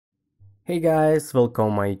Hey guys,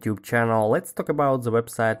 welcome my YouTube channel. Let's talk about the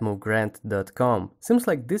website movegrant.com. Seems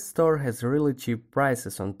like this store has really cheap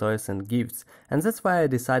prices on toys and gifts, and that's why I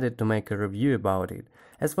decided to make a review about it.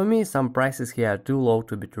 As for me, some prices here are too low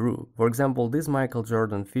to be true. For example, this Michael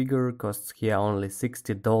Jordan figure costs here only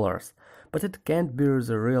 $60. But it can't be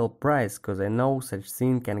the real price, cause I know such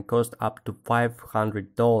thing can cost up to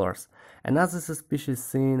 $500. Another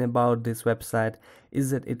suspicious thing about this website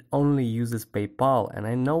is that it only uses PayPal, and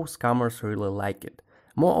I know scammers really like it.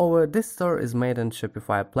 Moreover, this store is made on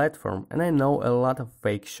Shopify platform, and I know a lot of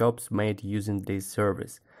fake shops made using this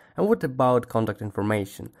service. And what about contact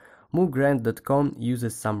information? MoveGrant.com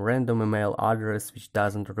uses some random email address which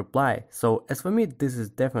doesn't reply, so as for me this is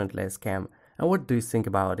definitely a scam. And what do you think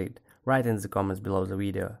about it? Write in the comments below the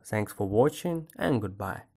video. Thanks for watching and goodbye.